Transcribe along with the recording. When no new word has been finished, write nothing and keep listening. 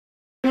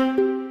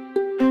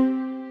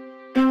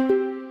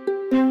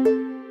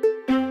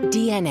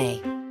DNA.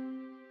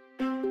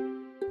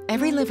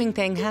 Every living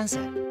thing has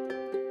it.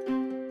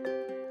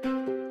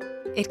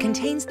 It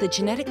contains the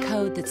genetic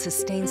code that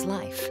sustains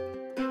life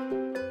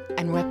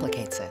and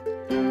replicates it.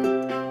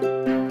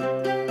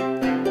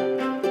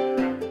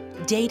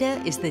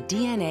 Data is the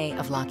DNA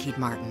of Lockheed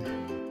Martin.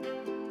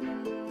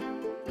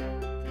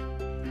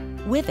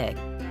 With it,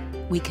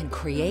 we can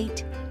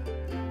create,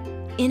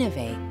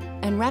 innovate,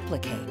 and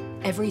replicate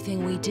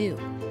everything we do,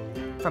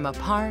 from a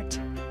part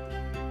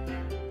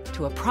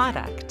to a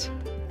product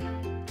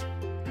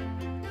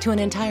to an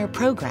entire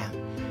program.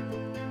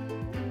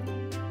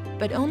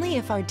 But only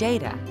if our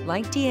data,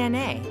 like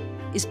DNA,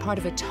 is part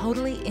of a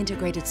totally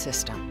integrated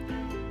system.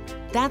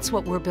 That's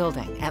what we're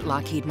building at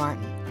Lockheed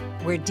Martin,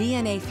 where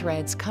DNA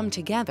threads come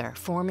together,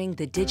 forming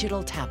the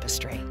digital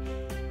tapestry.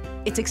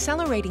 It's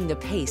accelerating the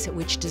pace at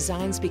which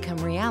designs become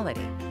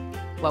reality.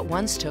 What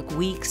once took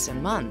weeks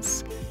and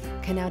months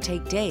can now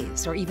take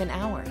days or even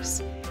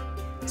hours.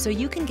 So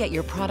you can get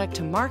your product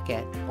to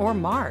market or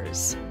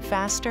Mars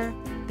faster,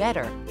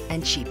 better,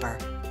 and cheaper.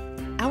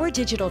 Our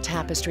digital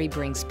tapestry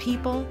brings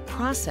people,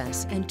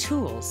 process, and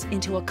tools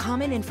into a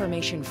common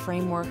information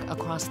framework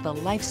across the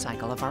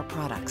lifecycle of our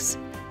products.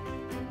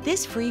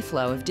 This free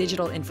flow of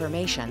digital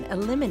information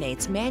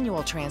eliminates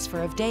manual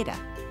transfer of data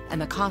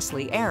and the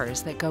costly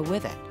errors that go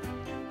with it.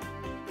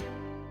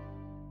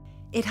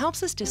 It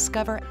helps us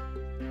discover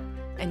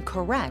and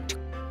correct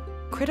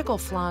critical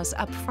flaws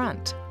up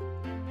front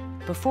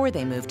before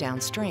they move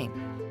downstream.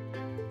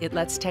 It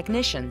lets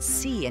technicians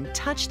see and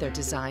touch their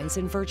designs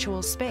in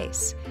virtual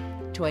space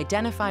to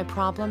identify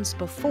problems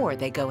before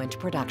they go into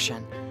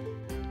production.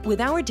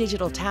 With our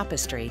digital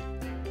tapestry,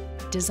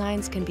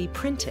 designs can be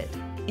printed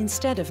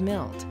instead of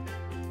milled.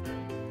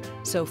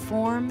 So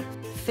form,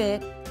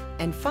 fit,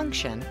 and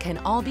function can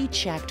all be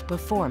checked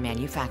before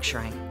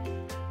manufacturing.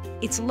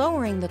 It's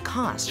lowering the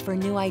cost for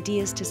new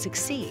ideas to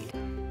succeed,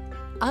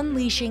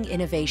 unleashing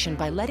innovation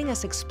by letting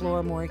us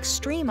explore more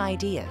extreme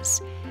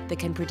ideas that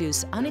can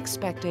produce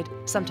unexpected,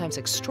 sometimes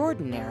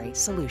extraordinary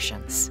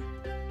solutions.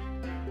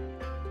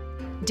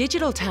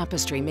 Digital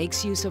Tapestry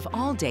makes use of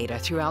all data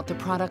throughout the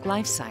product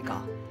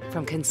lifecycle,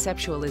 from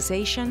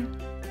conceptualization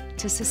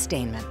to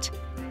sustainment.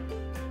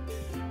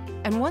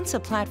 And once a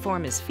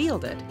platform is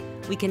fielded,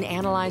 we can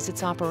analyze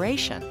its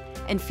operation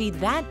and feed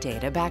that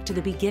data back to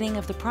the beginning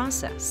of the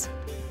process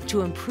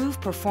to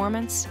improve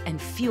performance and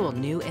fuel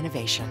new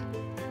innovation.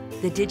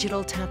 The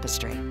Digital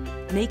Tapestry,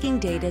 making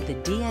data the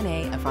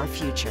DNA of our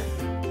future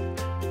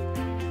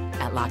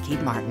at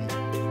Lockheed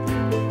Martin.